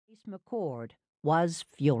McCord was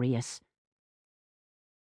furious.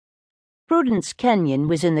 Prudence Kenyon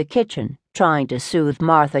was in the kitchen, trying to soothe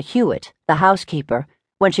Martha Hewitt, the housekeeper,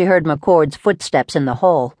 when she heard McCord's footsteps in the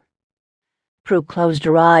hall. Prue closed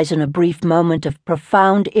her eyes in a brief moment of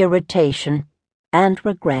profound irritation and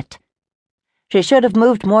regret. She should have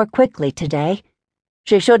moved more quickly today.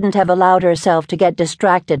 She shouldn't have allowed herself to get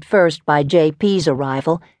distracted first by JP's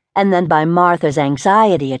arrival and then by Martha's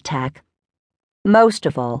anxiety attack. Most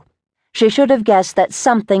of all, she should have guessed that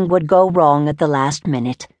something would go wrong at the last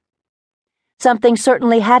minute. Something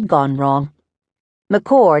certainly had gone wrong.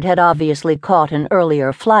 McCord had obviously caught an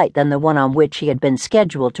earlier flight than the one on which he had been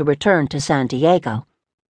scheduled to return to San Diego.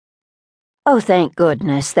 "Oh, thank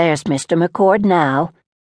goodness, there's Mr. McCord now."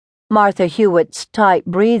 Martha Hewitt's tight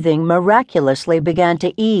breathing miraculously began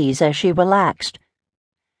to ease as she relaxed.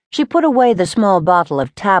 She put away the small bottle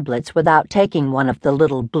of tablets without taking one of the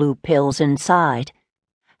little blue pills inside.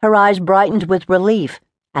 Her eyes brightened with relief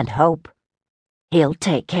and hope. "He'll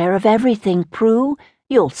take care of everything, Prue.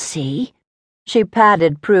 You'll see." She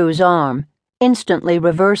patted Prue's arm, instantly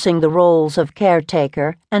reversing the roles of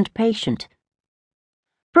caretaker and patient.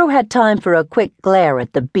 Prue had time for a quick glare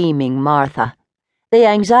at the beaming Martha. The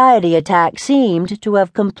anxiety attack seemed to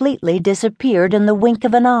have completely disappeared in the wink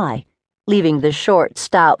of an eye, leaving the short,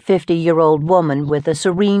 stout 50-year-old woman with a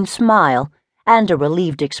serene smile and a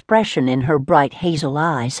relieved expression in her bright hazel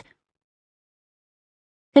eyes.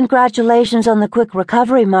 "Congratulations on the quick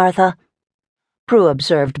recovery, Martha," Prue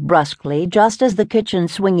observed brusquely just as the kitchen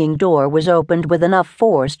swinging door was opened with enough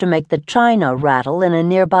force to make the china rattle in a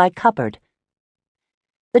nearby cupboard.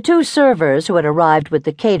 The two servers who had arrived with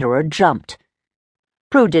the caterer jumped.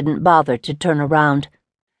 Prue didn't bother to turn around.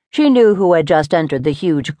 She knew who had just entered the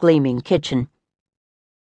huge gleaming kitchen.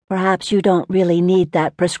 "Perhaps you don't really need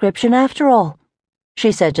that prescription after all,"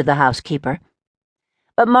 she said to the housekeeper.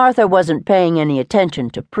 But Martha wasn't paying any attention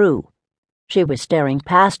to Prue. She was staring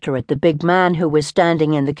past her at the big man who was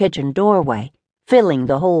standing in the kitchen doorway, filling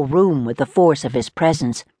the whole room with the force of his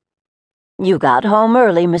presence. "You got home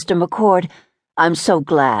early, Mr. McCord. I'm so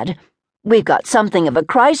glad. We've got something of a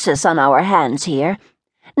crisis on our hands here.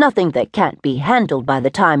 Nothing that can't be handled by the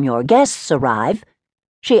time your guests arrive,"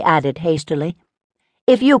 she added hastily.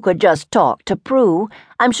 "If you could just talk to Prue,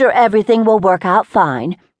 I'm sure everything will work out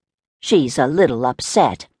fine. She's a little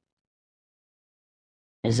upset."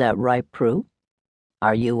 "Is that right, Prue?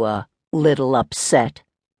 Are you a little upset?"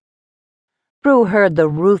 Prue heard the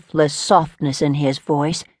ruthless softness in his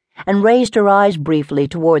voice and raised her eyes briefly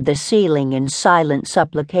toward the ceiling in silent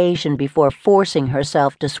supplication before forcing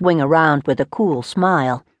herself to swing around with a cool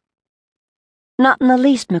smile. "Not in the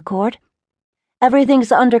least, McCord.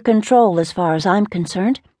 Everything's under control as far as I'm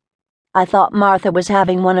concerned. I thought Martha was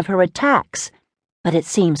having one of her attacks, but it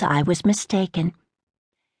seems I was mistaken.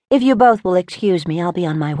 If you both will excuse me, I'll be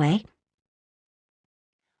on my way."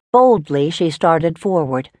 Boldly, she started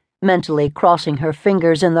forward, mentally crossing her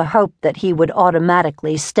fingers in the hope that he would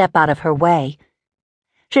automatically step out of her way.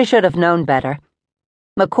 She should have known better.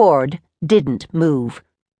 McCord didn't move.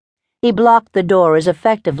 He blocked the door as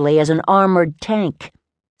effectively as an armored tank,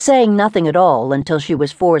 saying nothing at all until she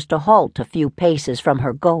was forced to halt a few paces from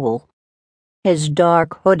her goal. His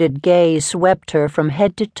dark, hooded gaze swept her from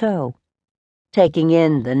head to toe, taking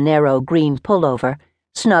in the narrow green pullover,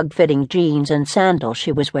 snug-fitting jeans and sandals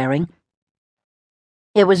she was wearing.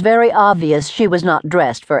 It was very obvious she was not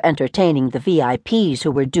dressed for entertaining the VIPs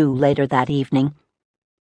who were due later that evening.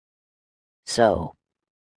 "So,"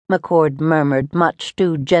 McCord murmured much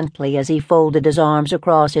too gently as he folded his arms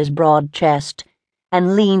across his broad chest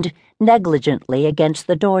and leaned negligently against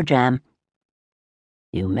the door jamb.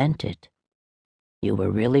 "You meant it. You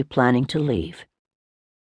were really planning to leave."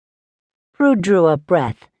 Prue drew a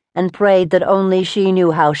breath and prayed that only she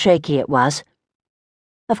knew how shaky it was.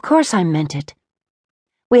 "Of course I meant it.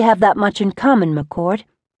 We have that much in common, McCord.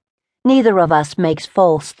 Neither of us makes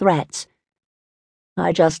false threats.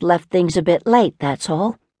 I just left things a bit late, that's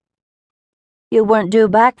all. You weren't due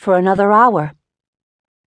back for another hour."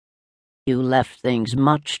 "You left things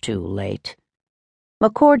much too late."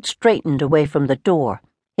 McCord straightened away from the door,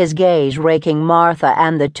 his gaze raking Martha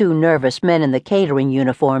and the two nervous men in the catering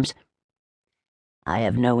uniforms. "I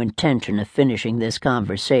have no intention of finishing this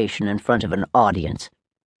conversation in front of an audience.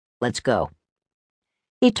 Let's go."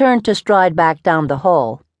 He turned to stride back down the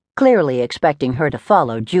hall, clearly expecting her to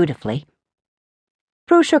follow dutifully.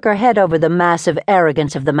 Prue shook her head over the massive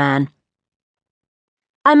arrogance of the man.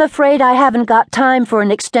 "I'm afraid I haven't got time for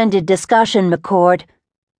an extended discussion, McCord,"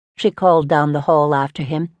 she called down the hall after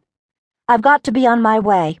him. "I've got to be on my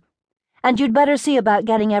way, and you'd better see about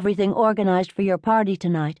getting everything organized for your party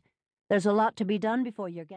tonight. There's a lot to be done before your guests."